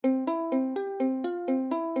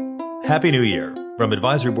Happy New Year. From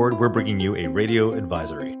Advisory Board, we're bringing you a radio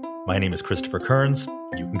advisory. My name is Christopher Kearns.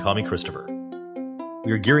 You can call me Christopher.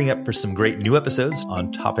 We are gearing up for some great new episodes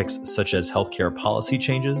on topics such as healthcare policy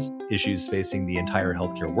changes, issues facing the entire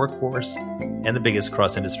healthcare workforce, and the biggest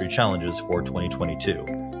cross-industry challenges for 2022.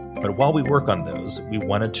 But while we work on those, we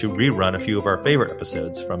wanted to rerun a few of our favorite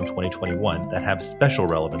episodes from 2021 that have special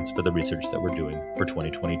relevance for the research that we're doing for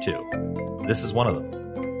 2022. This is one of them.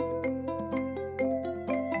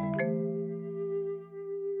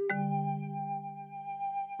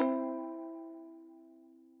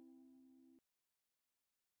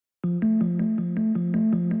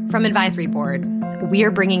 From Advisory Board, we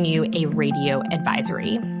are bringing you a radio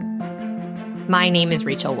advisory. My name is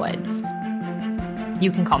Rachel Woods.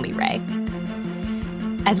 You can call me Ray.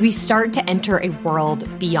 As we start to enter a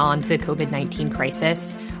world beyond the COVID-19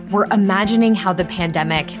 crisis, we're imagining how the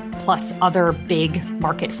pandemic, plus other big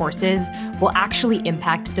market forces, will actually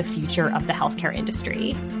impact the future of the healthcare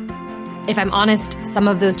industry. If I'm honest, some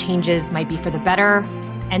of those changes might be for the better,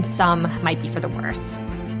 and some might be for the worse.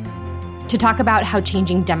 To talk about how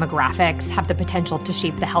changing demographics have the potential to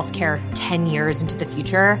shape the healthcare 10 years into the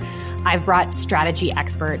future, I've brought strategy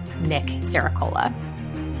expert Nick Saracola.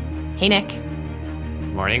 Hey, Nick.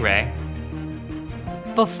 Morning, Ray.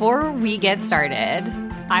 Before we get started,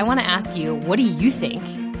 I want to ask you, what do you think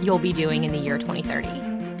you'll be doing in the year 2030?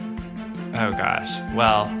 Oh, gosh.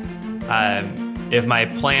 Well, if my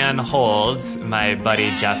plan holds, my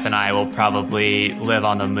buddy Jeff and I will probably live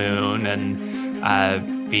on the moon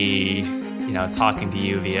and be, talking to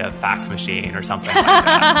you via fax machine or something like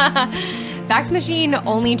that. Fax machine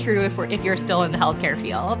only true if you're still in the healthcare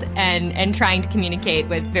field and trying to communicate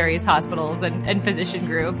with various hospitals and physician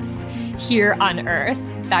groups here on Earth.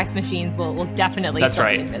 Fax machines will definitely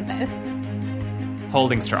still be in business.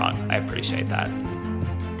 Holding strong. I appreciate that.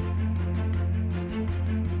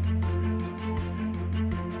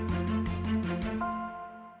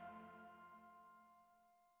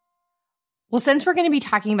 Well, since we're going to be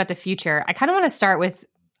talking about the future, I kind of want to start with,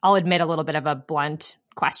 I'll admit, a little bit of a blunt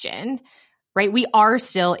question, right? We are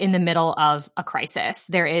still in the middle of a crisis.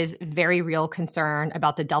 There is very real concern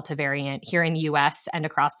about the Delta variant here in the US and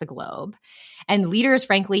across the globe. And leaders,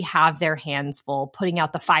 frankly, have their hands full putting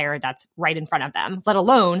out the fire that's right in front of them, let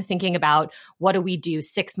alone thinking about what do we do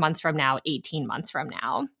 6 months from now, 18 months from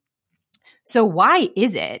now. So why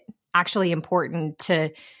is it actually important to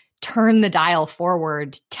turn the dial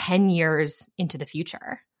forward 10 years into the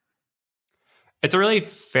future? It's a really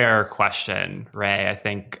fair question, Ray. I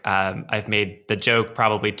think I've made the joke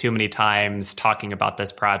probably too many times talking about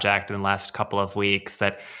this project in the last couple of weeks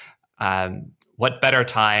that what better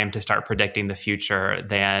time to start predicting the future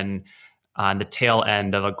than on the tail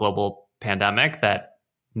end of a global pandemic that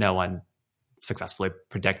no one successfully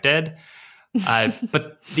predicted.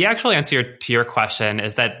 But the actual answer to your question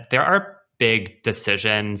is that there are big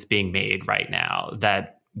decisions being made right now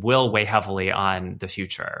that will weigh heavily on the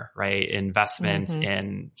future, right? Investments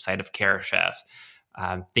in site of care shift,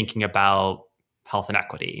 thinking about health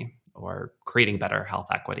inequity or creating better health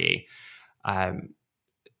equity.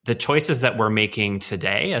 The choices that we're making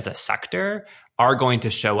today as a sector are going to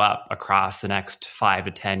show up across the next 5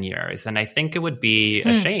 to 10 years. And I think it would be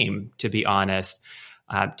a shame, to be honest,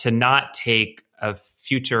 to not take a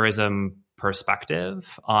futurism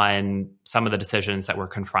perspective on some of the decisions that we're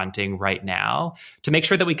confronting right now to make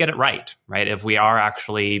sure that we get it right? If we are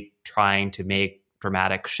actually trying to make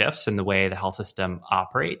dramatic shifts in the way the health system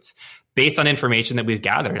operates, based on information that we've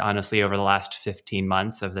gathered, honestly, over the last 15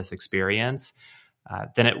 months of this experience,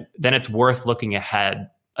 then it's worth looking ahead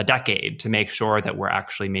a decade to make sure that we're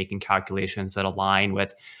actually making calculations that align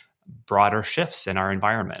with broader shifts in our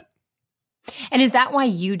environment. And is that why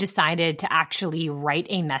you decided to actually write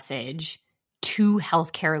a message to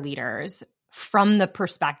healthcare leaders from the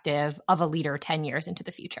perspective of a leader 10 years into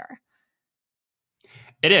the future?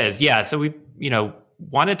 It is, yeah. So we,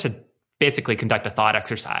 wanted to basically conduct a thought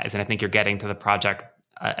exercise, and I think you're getting to the project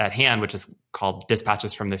at hand, which is called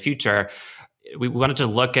Dispatches from the Future. We wanted to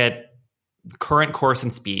look at current course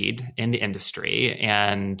and speed in the industry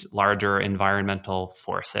and larger environmental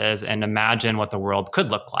forces and imagine what the world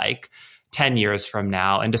could look like 10 years from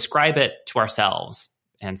now and describe it to ourselves.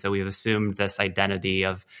 And so we've assumed this identity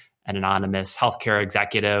of an anonymous healthcare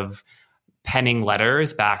executive penning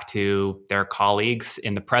letters back to their colleagues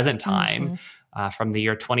in the present time from the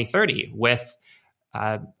year 2030 with,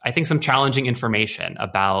 I think, some challenging information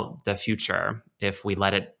about the future if we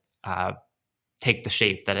let it take the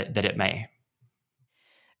shape that it may.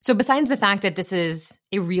 So besides the fact that this is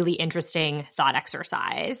a really interesting thought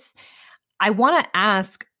exercise, I want to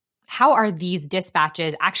ask, how are these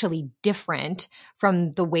dispatches actually different from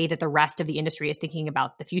the way that the rest of the industry is thinking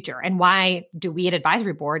about the future? And why do we at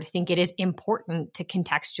Advisory Board think it is important to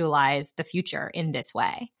contextualize the future in this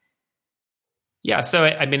way? Yeah, so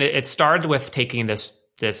I mean, it started with taking this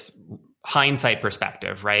hindsight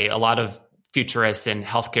perspective, right? A lot of futurists in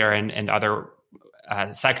healthcare and other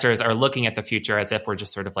sectors are looking at the future as if we're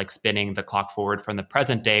just sort of like spinning the clock forward from the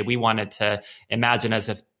present day. We wanted to imagine as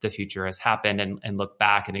if the future has happened and look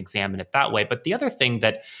back and examine it that way. But the other thing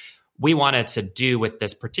that we wanted to do with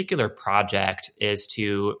this particular project is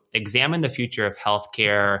to examine the future of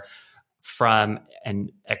healthcare from an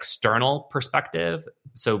external perspective.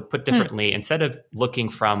 So put differently, instead of looking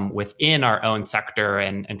from within our own sector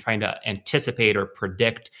and trying to anticipate or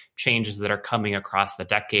predict changes that are coming across the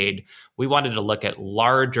decade, we wanted to look at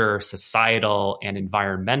larger societal and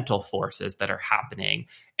environmental forces that are happening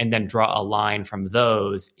and then draw a line from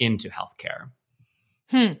those into healthcare.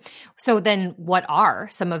 So then what are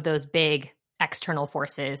some of those big external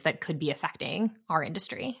forces that could be affecting our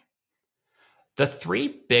industry? The three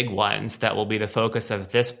big ones that will be the focus of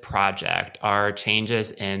this project are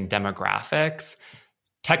changes in demographics,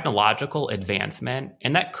 technological advancement,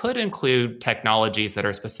 and that could include technologies that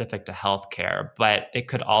are specific to healthcare, but it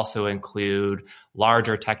could also include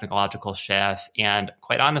larger technological shifts and,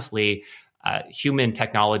 quite honestly, human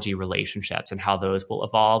technology relationships and how those will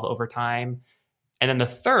evolve over time. And then the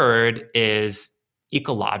third is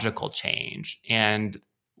ecological change. And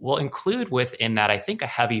we'll include within that, I think, a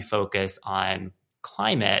heavy focus on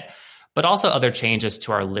climate, but also other changes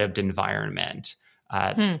to our lived environment,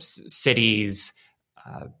 cities,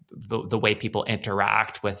 the way people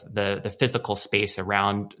interact with the physical space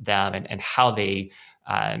around them and how they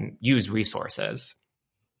use resources.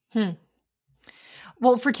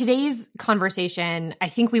 Well, for today's conversation, I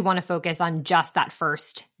think we want to focus on just that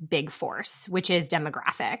first big force, which is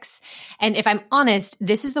demographics. And if I'm honest,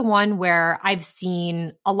 this is the one where I've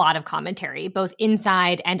seen a lot of commentary, both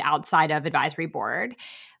inside and outside of Advisory Board.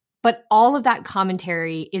 But all of that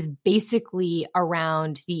commentary is basically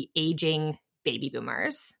around the aging baby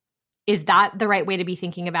boomers. Is that the right way to be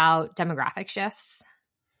thinking about demographic shifts?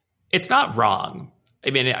 It's not wrong. I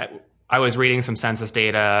mean, I was reading some census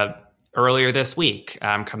data earlier this week,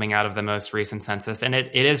 coming out of the most recent census. And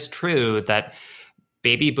it is true that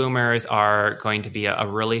baby boomers are going to be a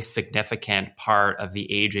really significant part of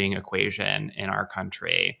the aging equation in our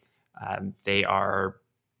country. They are,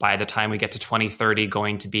 by the time we get to 2030,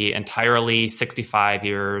 going to be entirely 65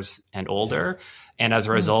 years and older. And as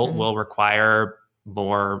a result, will require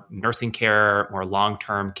more nursing care, more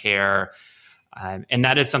long-term care. And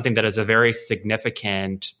that is something that is a very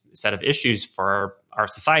significant set of issues for our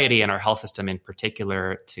society and our health system in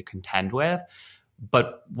particular to contend with.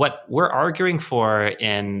 But what we're arguing for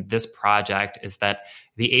in this project is that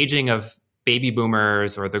the aging of baby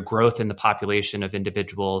boomers or the growth in the population of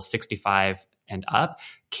individuals 65 and up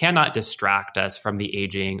cannot distract us from the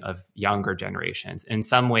aging of younger generations. In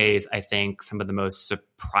some ways, I think some of the most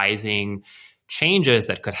surprising changes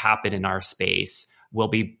that could happen in our space will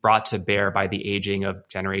be brought to bear by the aging of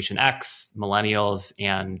Generation X, Millennials,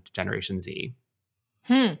 and Generation Z.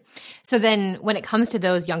 So then when it comes to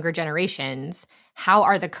those younger generations, how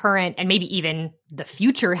are the current and maybe even the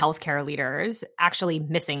future healthcare leaders actually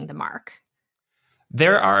missing the mark?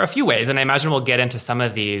 There are a few ways, and I imagine we'll get into some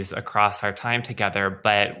of these across our time together.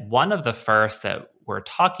 But one of the first that we're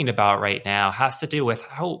talking about right now has to do with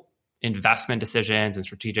how investment decisions and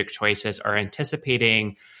strategic choices are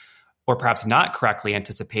anticipating, or perhaps not correctly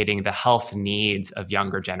anticipating, the health needs of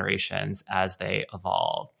younger generations as they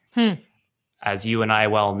evolve. As you and I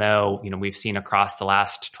well know, we've seen across the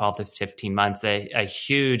last 12 to 15 months a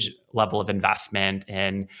huge level of investment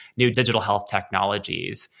in new digital health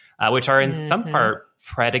technologies, which are in some part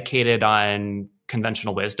predicated on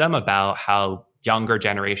conventional wisdom about how younger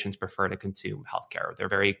generations prefer to consume healthcare. They're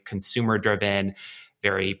very consumer-driven,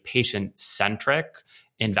 very patient-centric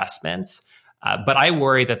investments. But I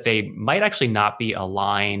worry that they might actually not be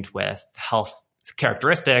aligned with health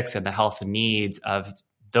characteristics and the health needs of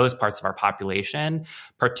those parts of our population,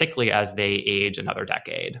 particularly as they age another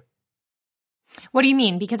decade. What do you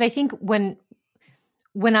mean? Because I think when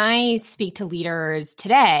I speak to leaders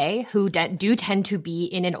today who do tend to be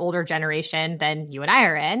in an older generation than you and I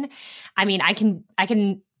are in, I mean, I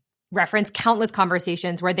can reference countless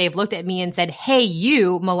conversations where they've looked at me and said, hey,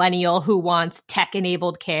 you millennial who wants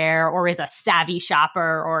tech-enabled care or is a savvy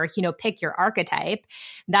shopper or, pick your archetype.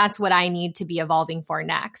 That's what I need to be evolving for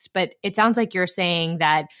next. But it sounds like you're saying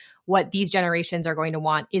that what these generations are going to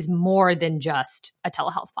want is more than just a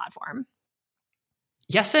telehealth platform.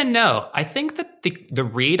 Yes and no. I think that the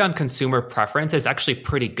read on consumer preference is actually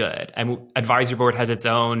pretty good. And Advisory Board has its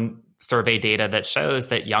own survey data that shows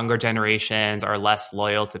that younger generations are less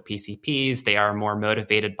loyal to PCPs. They are more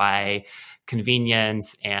motivated by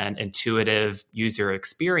convenience and intuitive user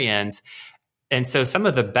experience. And so some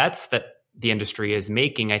of the bets that the industry is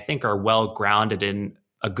making, I think, are well grounded in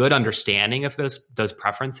a good understanding of those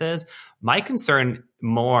preferences. My concern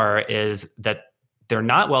more is that they're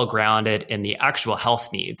not well grounded in the actual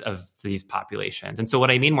health needs of these populations. And so what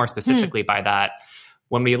I mean more specifically by that,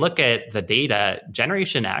 when we look at the data,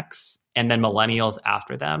 Generation X and then millennials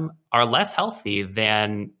after them are less healthy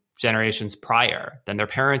than generations prior, than their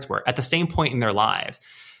parents were at the same point in their lives.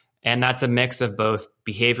 And that's a mix of both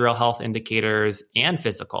behavioral health indicators and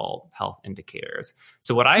physical health indicators.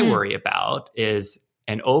 So what I worry about is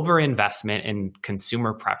an overinvestment in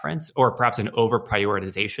consumer preference, or perhaps an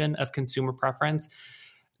over-prioritization of consumer preference,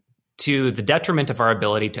 to the detriment of our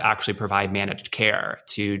ability to actually provide managed care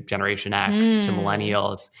to Generation X, to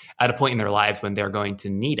millennials, at a point in their lives when they're going to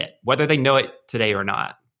need it, whether they know it today or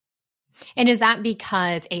not. And is that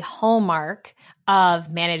because a hallmark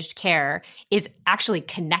of managed care is actually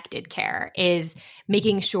connected care, is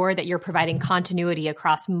making sure that you're providing continuity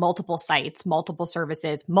across multiple sites, multiple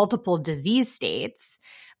services, multiple disease states?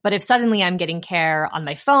 But if suddenly I'm getting care on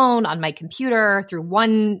my phone, on my computer, through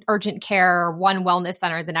one urgent care, one wellness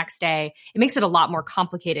center the next day, it makes it a lot more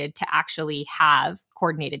complicated to actually have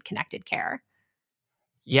coordinated connected care.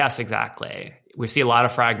 Yes, exactly. We see a lot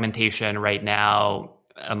of fragmentation right now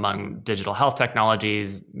among digital health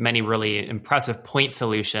technologies, many really impressive point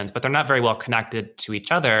solutions, but they're not very well connected to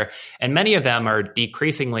each other. And many of them are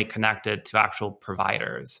decreasingly connected to actual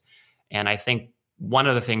providers. And I think one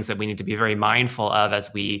of the things that we need to be very mindful of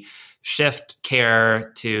as we shift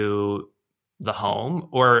care to the home,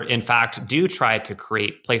 or in fact do try to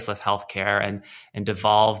create placeless healthcare and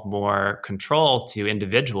devolve more control to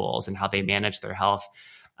individuals and how they manage their health,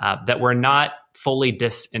 that we're not fully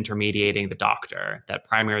disintermediating the doctor, that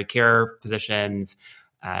primary care physicians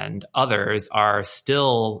and others are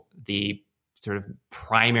still the sort of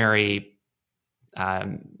primary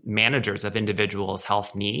managers of individuals'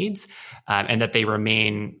 health needs, and that they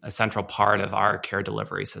remain a central part of our care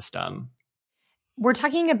delivery system. We're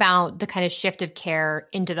talking about the kind of shift of care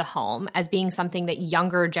into the home as being something that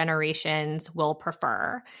younger generations will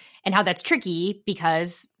prefer, and how that's tricky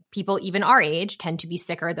because people even our age tend to be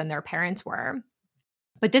sicker than their parents were.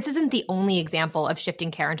 But this isn't the only example of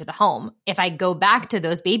shifting care into the home. If I go back to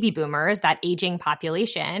those baby boomers, that aging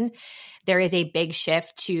population, there is a big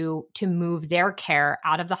shift to move their care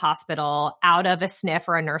out of the hospital, out of a SNF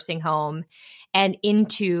or a nursing home, and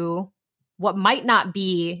into what might not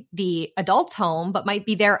be the adult's home, but might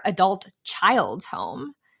be their adult child's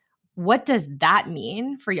home. What does that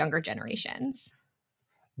mean for younger generations?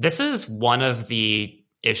 This is one of the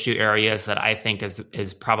issue areas that I think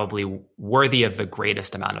is probably worthy of the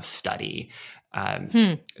greatest amount of study.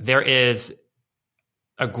 There is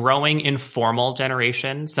a growing informal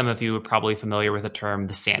generation. Some of you are probably familiar with the term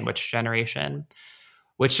the sandwich generation,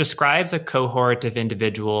 which describes a cohort of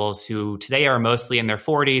individuals who today are mostly in their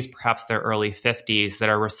 40s, perhaps their early 50s, that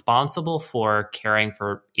are responsible for caring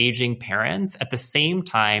for aging parents at the same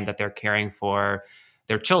time that they're caring for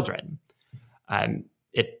their children.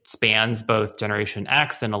 It spans both Generation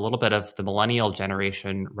X and a little bit of the millennial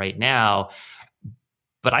generation right now.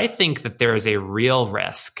 But I think that there is a real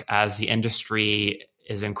risk as the industry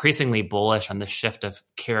is increasingly bullish on the shift of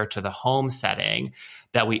care to the home setting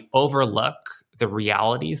that we overlook the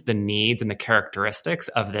realities, the needs, and the characteristics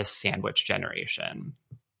of this sandwich generation.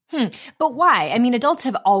 But why? I mean, adults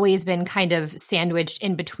have always been kind of sandwiched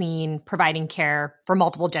in between providing care for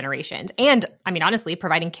multiple generations and, I mean, honestly,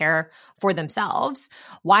 providing care for themselves.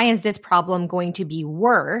 Why is this problem going to be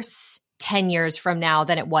worse 10 years from now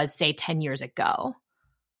than it was, say, 10 years ago?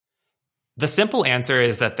 The simple answer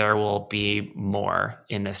is that there will be more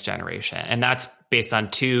in this generation. And that's based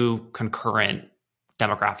on two concurrent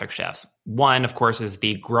demographic shifts. One, of course, is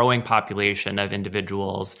the growing population of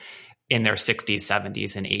individuals in their 60s,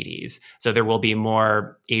 70s, and 80s. So there will be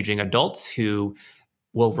more aging adults who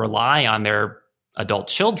will rely on their adult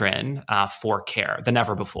children for care than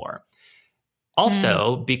ever before.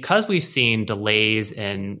 Also, because we've seen delays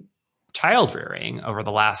in child rearing over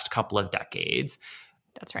the last couple of decades,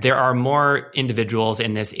 that's right, there are more individuals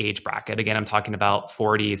in this age bracket. Again, I'm talking about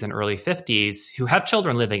 40s and early 50s who have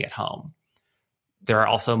children living at home. There are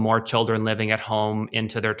also more children living at home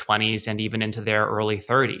into their 20s and even into their early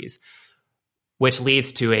 30s. Which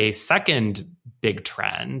leads to a second big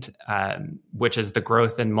trend, which is the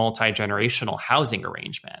growth in multi-generational housing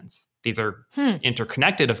arrangements. These are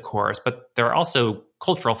interconnected, of course, but there are also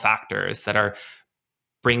cultural factors that are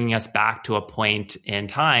bringing us back to a point in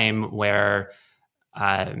time where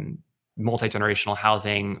multi-generational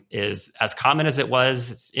housing is as common as it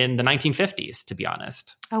was in the 1950s, to be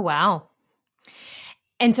honest. Oh, wow.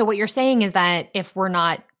 And so what you're saying is that if we're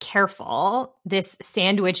not careful, this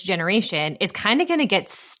sandwich generation is kind of going to get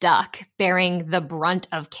stuck bearing the brunt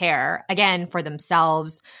of care, again, for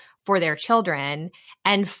themselves, for their children,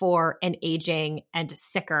 and for an aging and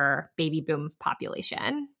sicker baby boom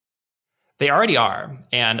population. They already are.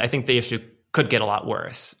 And I think the issue could get a lot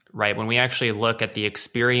worse, right? When we actually look at the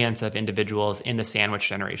experience of individuals in the sandwich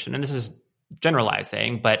generation, and this is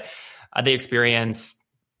generalizing, but they experience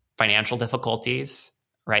financial difficulties,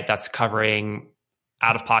 right? That's covering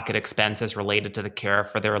out-of-pocket expenses related to the care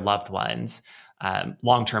for their loved ones.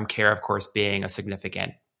 Long-term care, of course, being a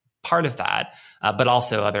significant part of that, but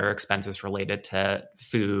also other expenses related to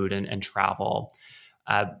food and travel.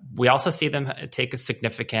 We also see them take a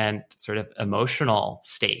significant sort of emotional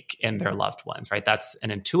stake in their loved ones, right? That's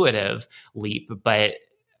an intuitive leap, but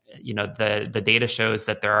the data shows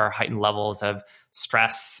that there are heightened levels of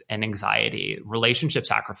stress and anxiety, relationship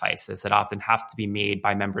sacrifices that often have to be made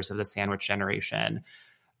by members of the sandwich generation.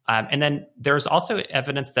 And then there's also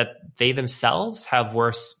evidence that they themselves have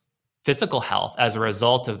worse physical health as a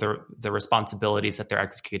result of the responsibilities that they're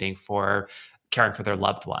executing for caring for their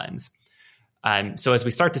loved ones. So as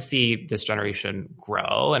we start to see this generation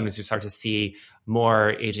grow, and as we start to see more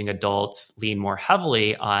aging adults lean more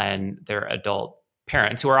heavily on their adult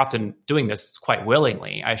parents, who are often doing this quite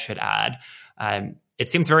willingly, I should add, it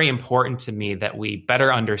seems very important to me that we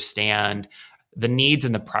better understand the needs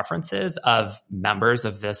and the preferences of members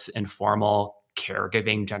of this informal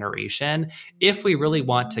caregiving generation if we really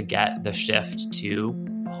want to get the shift to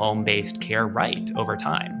home-based care right over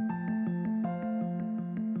time.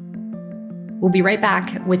 We'll be right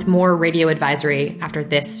back with more Radio Advisory after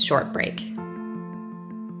this short break.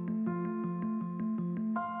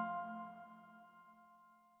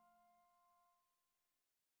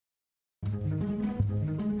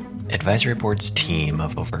 Advisory Board's team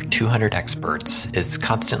of over 200 experts is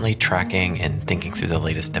constantly tracking and thinking through the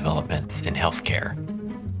latest developments in healthcare.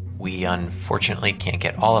 We unfortunately can't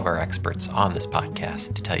get all of our experts on this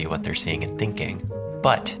podcast to tell you what they're seeing and thinking,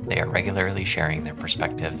 but they are regularly sharing their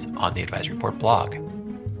perspectives on the Advisory Board blog.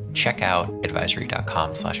 Check out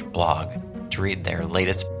advisory.com/blog to read their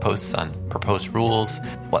latest posts on proposed rules,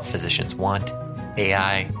 what physicians want,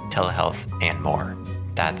 AI, telehealth, and more.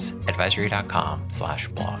 That's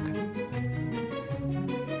advisory.com/blog.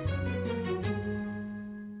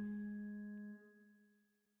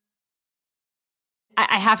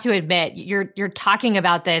 I have to admit, you're talking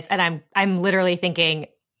about this, and I'm literally thinking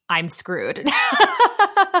I'm screwed.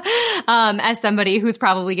 As somebody who's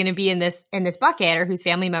probably going to be in this bucket, or whose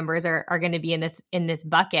family members are going to be in this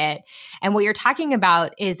bucket. And what you're talking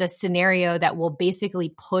about is a scenario that will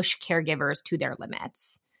basically push caregivers to their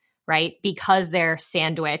limits, right? Because they're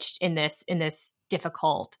sandwiched in this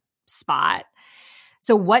difficult spot.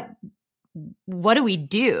 So what do we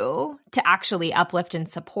do to actually uplift and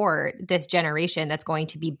support this generation that's going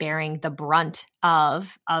to be bearing the brunt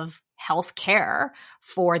of health care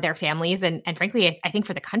for their families and frankly, I think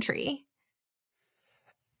for the country?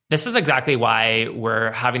 This is exactly why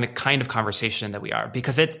we're having the kind of conversation that we are,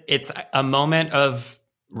 because it's a moment of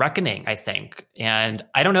reckoning, I think. And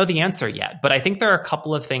I don't know the answer yet, but I think there are a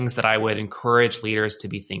couple of things that I would encourage leaders to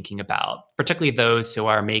be thinking about, particularly those who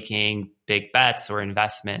are making big bets or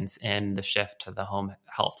investments in the shift to the home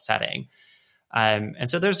health setting. And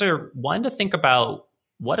so there's one to think about,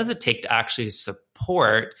 what does it take to actually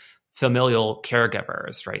support familial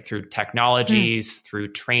caregivers, right? Through technologies,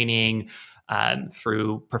 through training,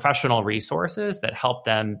 through professional resources that help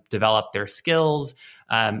them develop their skills,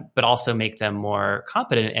 but also make them more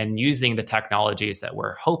competent and using the technologies that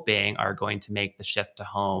we're hoping are going to make the shift to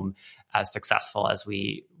home as successful as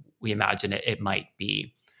we imagine it might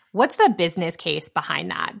be. What's the business case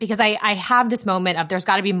behind that? Because I have this moment of there's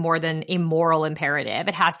got to be more than a moral imperative.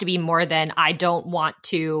 It has to be more than I don't want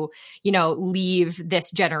to, leave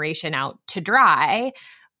this generation out to dry.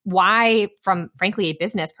 Why, from frankly a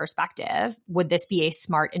business perspective, would this be a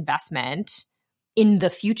smart investment in the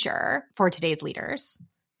future for today's leaders?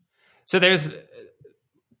 So there's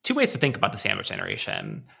two ways to think about the sandwich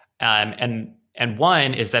generation. And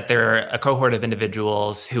one is that they're a cohort of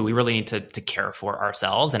individuals who we really need to care for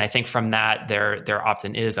ourselves. And I think from that, there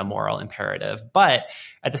often is a moral imperative. But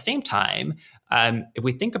at the same time, if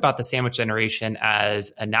we think about the sandwich generation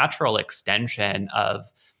as a natural extension of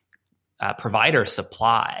provider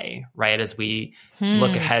supply, right? As we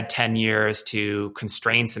look ahead 10 years to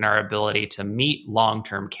constraints in our ability to meet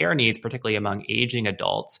long-term care needs, particularly among aging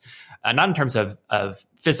adults, not in terms of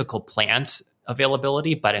physical plant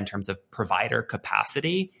availability, but in terms of provider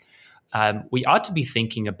capacity, we ought to be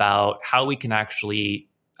thinking about how we can actually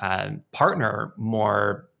partner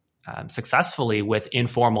more successfully with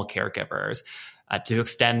informal caregivers to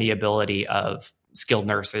extend the ability of skilled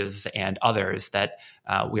nurses and others that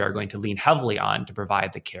we are going to lean heavily on to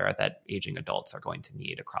provide the care that aging adults are going to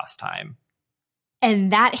need across time.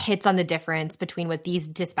 And that hits on the difference between what these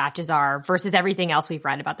dispatches are versus everything else we've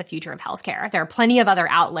read about the future of healthcare. There are plenty of other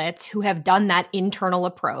outlets who have done that internal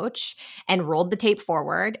approach and rolled the tape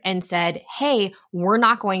forward and said, hey, we're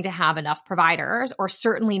not going to have enough providers, or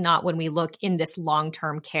certainly not when we look in this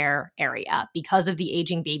long-term care area because of the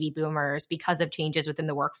aging baby boomers, because of changes within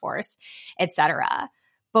the workforce, et cetera.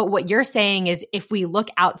 But what you're saying is if we look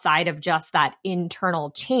outside of just that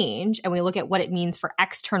internal change and we look at what it means for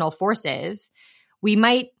external forces, we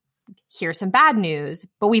might hear some bad news,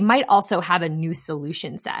 but we might also have a new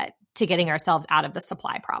solution set to getting ourselves out of the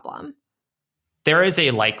supply problem. There is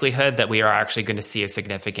a likelihood that we are actually going to see a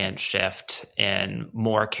significant shift in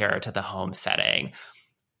more care to the home setting.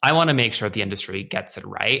 I want to make sure the industry gets it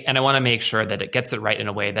right, and I want to make sure that it gets it right in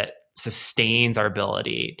a way that sustains our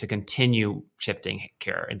ability to continue shifting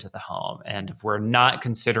care into the home. And if we're not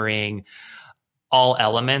considering all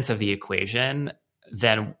elements of the equation,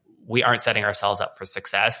 then we aren't setting ourselves up for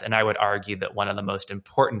success. And I would argue that one of the most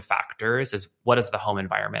important factors is what does the home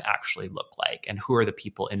environment actually look like, and who are the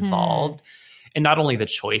people involved in not only the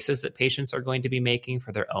choices that patients are going to be making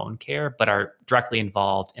for their own care, but are directly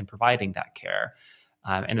involved in providing that care.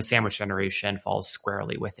 And the sandwich generation falls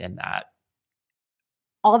squarely within that.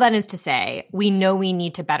 All that is to say, we know we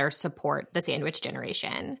need to better support the sandwich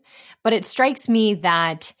generation. But it strikes me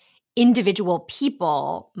that individual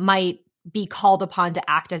people might be called upon to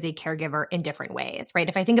act as a caregiver in different ways, right?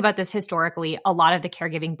 If I think about this historically, a lot of the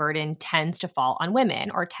caregiving burden tends to fall on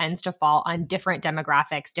women or tends to fall on different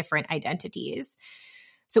demographics, different identities.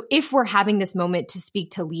 So if we're having this moment to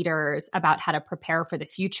speak to leaders about how to prepare for the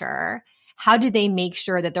future, how do they make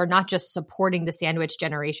sure that they're not just supporting the sandwich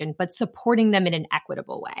generation, but supporting them in an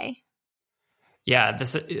equitable way? Yeah,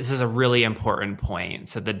 this is a really important point.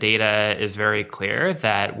 So the data is very clear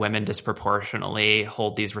that women disproportionately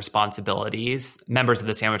hold these responsibilities. Members of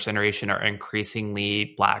the sandwich generation are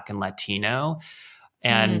increasingly Black and Latino.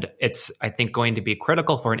 And it's, I think, going to be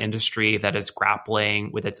critical for an industry that is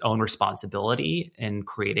grappling with its own responsibility in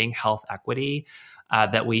creating health equity,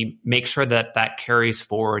 that we make sure that that carries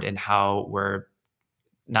forward in how we're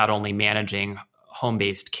not only managing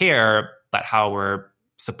home-based care, but how we're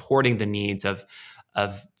supporting the needs of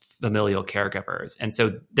familial caregivers. And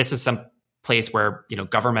so this is some place where,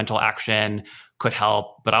 governmental action could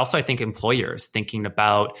help, but also I think employers thinking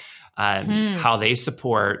about how they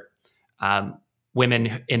support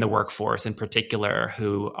women in the workforce in particular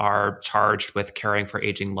who are charged with caring for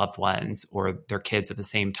aging loved ones or their kids at the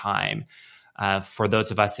same time. For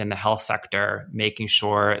those of us in the health sector, making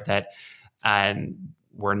sure that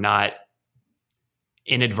we're not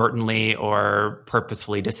inadvertently or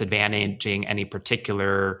purposefully disadvantaging any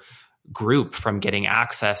particular group from getting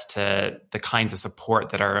access to the kinds of support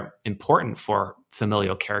that are important for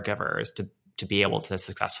familial caregivers to be able to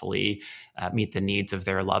successfully meet the needs of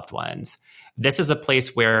their loved ones. This is a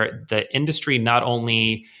place where the industry not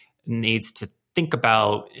only needs to think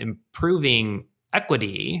about improving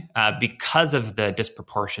equity because of the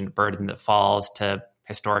disproportionate burden that falls to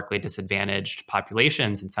historically disadvantaged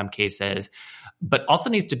populations in some cases, but also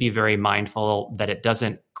needs to be very mindful that it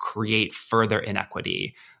doesn't create further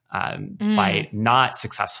inequity by not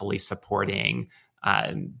successfully supporting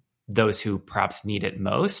those who perhaps need it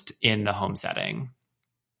most in the home setting.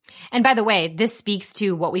 And by the way, this speaks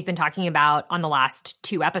to what we've been talking about on the last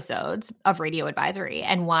 2 episodes of Radio Advisory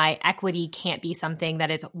and why equity can't be something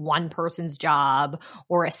that is one person's job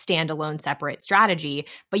or a standalone separate strategy,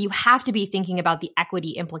 but you have to be thinking about the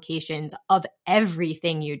equity implications of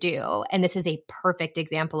everything you do. And this is a perfect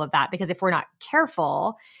example of that, because if we're not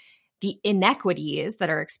careful, the inequities that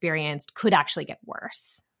are experienced could actually get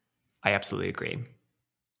worse. I absolutely agree.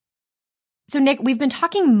 So, Nick, we've been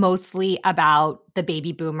talking mostly about the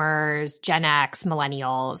baby boomers, Gen X,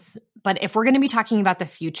 millennials. But if we're going to be talking about the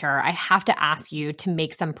future, I have to ask you to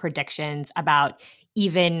make some predictions about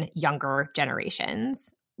even younger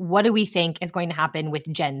generations. What do we think is going to happen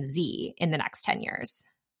with Gen Z in the next 10 years?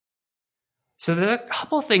 So there are a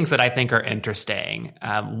couple of things that I think are interesting.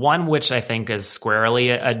 One, which I think is squarely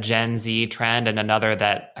a Gen Z trend, and another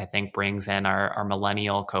that I think brings in our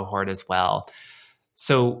millennial cohort as well.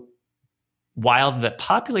 So while the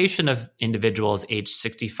population of individuals aged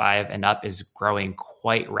 65 and up is growing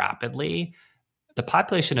quite rapidly, the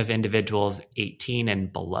population of individuals 18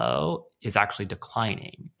 and below is actually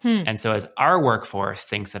declining. And so as our workforce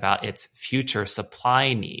thinks about its future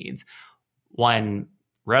supply needs, one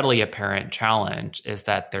readily apparent challenge is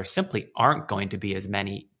that there simply aren't going to be as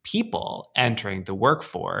many people entering the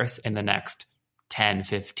workforce in the next 10,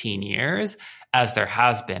 15 years as there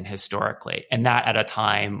has been historically. And that at a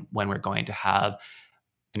time when we're going to have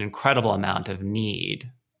an incredible amount of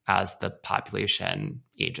need as the population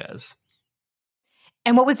ages.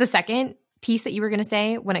 And what was the second piece that you were going to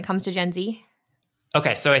say when it comes to Gen Z?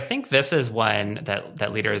 Okay, so I think this is one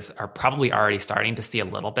that leaders are probably already starting to see a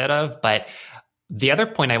little bit of. But the other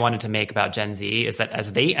point I wanted to make about Gen Z is that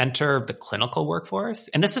as they enter the clinical workforce,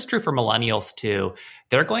 and this is true for millennials too,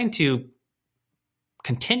 they're going to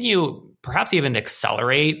continue, perhaps even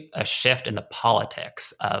accelerate a shift in the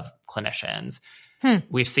politics of clinicians.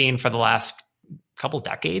 We've seen for the last couple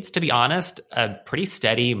decades, to be honest, a pretty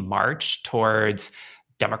steady march towards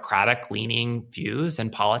democratic-leaning views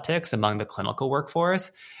in politics among the clinical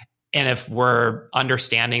workforce. And if we're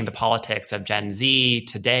understanding the politics of Gen Z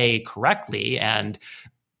today correctly, and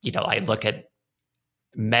I look at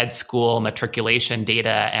med school matriculation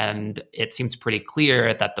data, and it seems pretty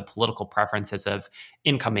clear that the political preferences of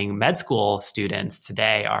incoming med school students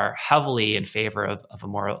today are heavily in favor of a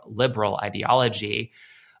more liberal ideology.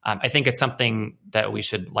 I think it's something that we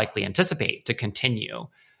should likely anticipate to continue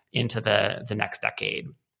into the next decade.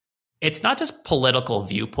 It's not just political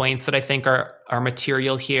viewpoints that I think are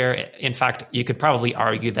material here. In fact, you could probably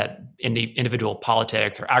argue that individual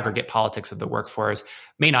politics or aggregate politics of the workforce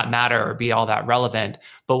may not matter or be all that relevant.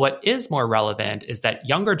 But what is more relevant is that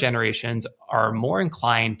younger generations are more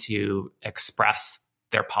inclined to express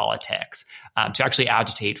their politics, to actually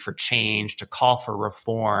agitate for change, to call for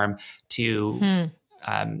reform, to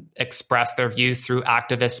express their views through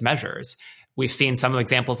activist measures. We've seen some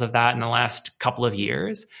examples of that in the last couple of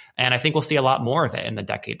years, and I think we'll see a lot more of it in the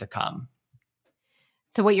decade to come.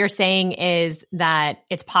 So what you're saying is that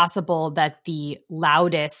it's possible that the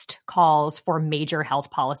loudest calls for major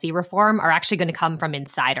health policy reform are actually going to come from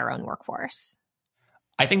inside our own workforce.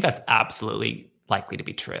 I think that's absolutely likely to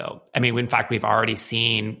be true. I mean, in fact, we've already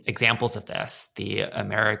seen examples of this. The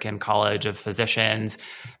American College of Physicians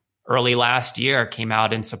early last year came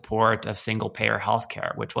out in support of single-payer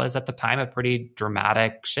healthcare, which was at the time a pretty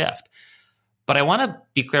dramatic shift. But I want to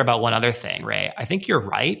be clear about one other thing, Ray. I think you're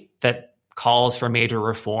right that calls for major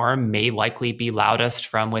reform may likely be loudest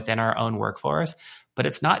from within our own workforce, but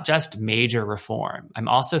it's not just major reform. I'm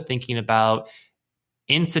also thinking about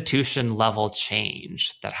institution-level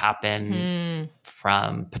change that happen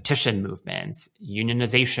from petition movements,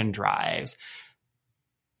 unionization drives,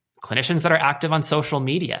 clinicians that are active on social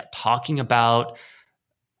media, talking about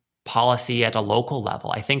policy at a local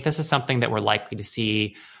level. I think this is something that we're likely to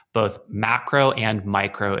see both macro and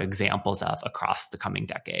micro examples of across the coming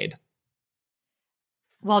decade.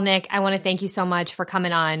 Well, Nick, I want to thank you so much for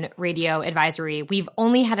coming on Radio Advisory. We've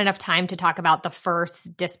only had enough time to talk about the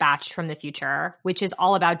first dispatch from the future, which is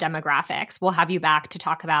all about demographics. We'll have you back to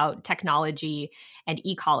talk about technology and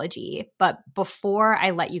ecology. But before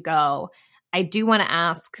I let you go, I do want to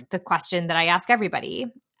ask the question that I ask everybody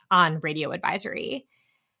on Radio Advisory.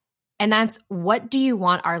 And that's, what do you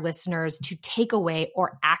want our listeners to take away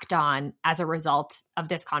or act on as a result of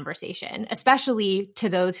this conversation, especially to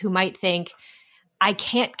those who might think, I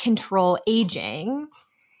can't control aging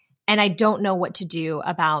and I don't know what to do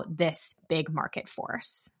about this big market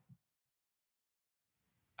force?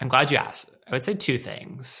 I'm glad you asked. I would say two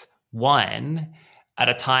things. One, at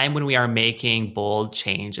a time when we are making bold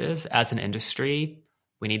changes as an industry,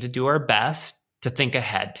 we need to do our best to think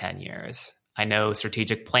ahead 10 years. I know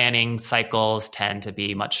strategic planning cycles tend to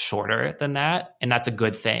be much shorter than that, and that's a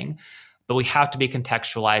good thing. But we have to be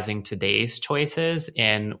contextualizing today's choices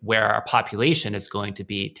in where our population is going to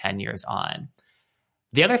be 10 years on.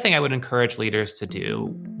 The other thing I would encourage leaders to do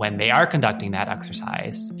when they are conducting that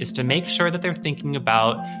exercise is to make sure that they're thinking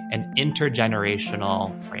about an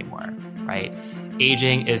intergenerational framework, right?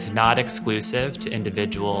 Aging is not exclusive to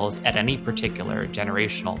individuals at any particular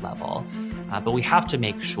generational level, but we have to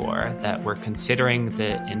make sure that we're considering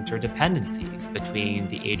the interdependencies between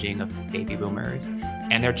the aging of baby boomers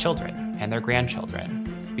and their children and their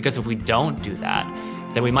grandchildren. Because if we don't do that,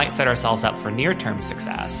 then we might set ourselves up for near-term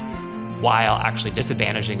success while actually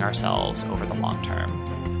disadvantaging ourselves over the long term.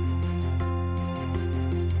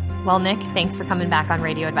 Well, Nick, thanks for coming back on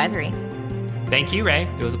Radio Advisory. Thank you, Ray.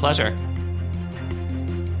 It was a pleasure.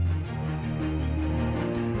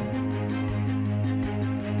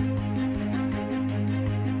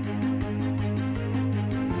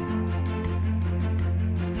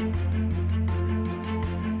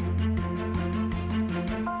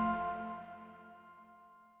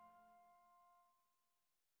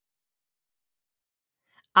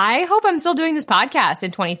 I hope I'm still doing this podcast in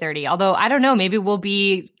 2030. Although I don't know, maybe we'll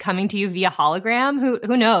be coming to you via hologram.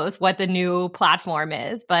 Who knows what the new platform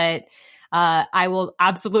is? But I will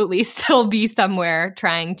absolutely still be somewhere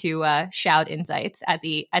trying to shout insights at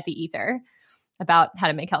the ether about how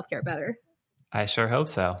to make healthcare better. I sure hope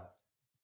so.